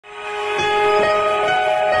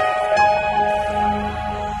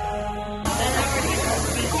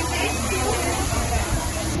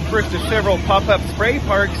broadcast of several pop-up spray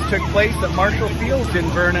parks took place at Marshall Fields in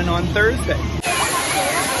Vernon on Thursday.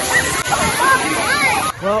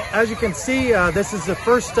 Well, as you can see, this is the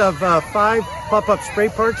first of 5 pop-up spray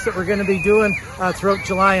parks that we're going to be doing throughout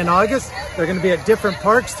July and August. They're going to be at different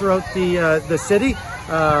parks throughout the city.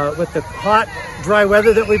 With the hot, dry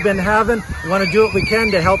weather that we've been having, we want to do what we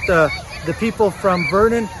can to help the people from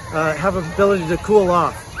Vernon have an ability to cool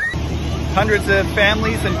off. Hundreds of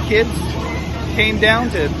families and kids came down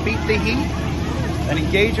to beat the heat and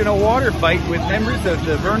engage in a water fight with members of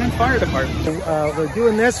the Vernon Fire Department. We're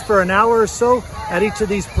doing this for an hour or so at each of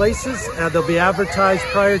these places. They'll be advertised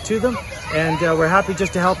prior to them, and we're happy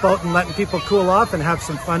just to help out and letting people cool off and have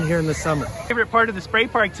some fun here in the summer. Favorite part of the spray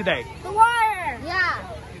park today? The water! Yeah.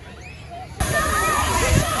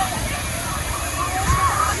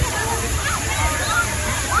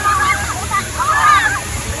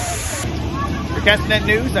 For Castanet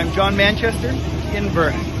News, I'm John Manchester in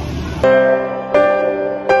Vernon.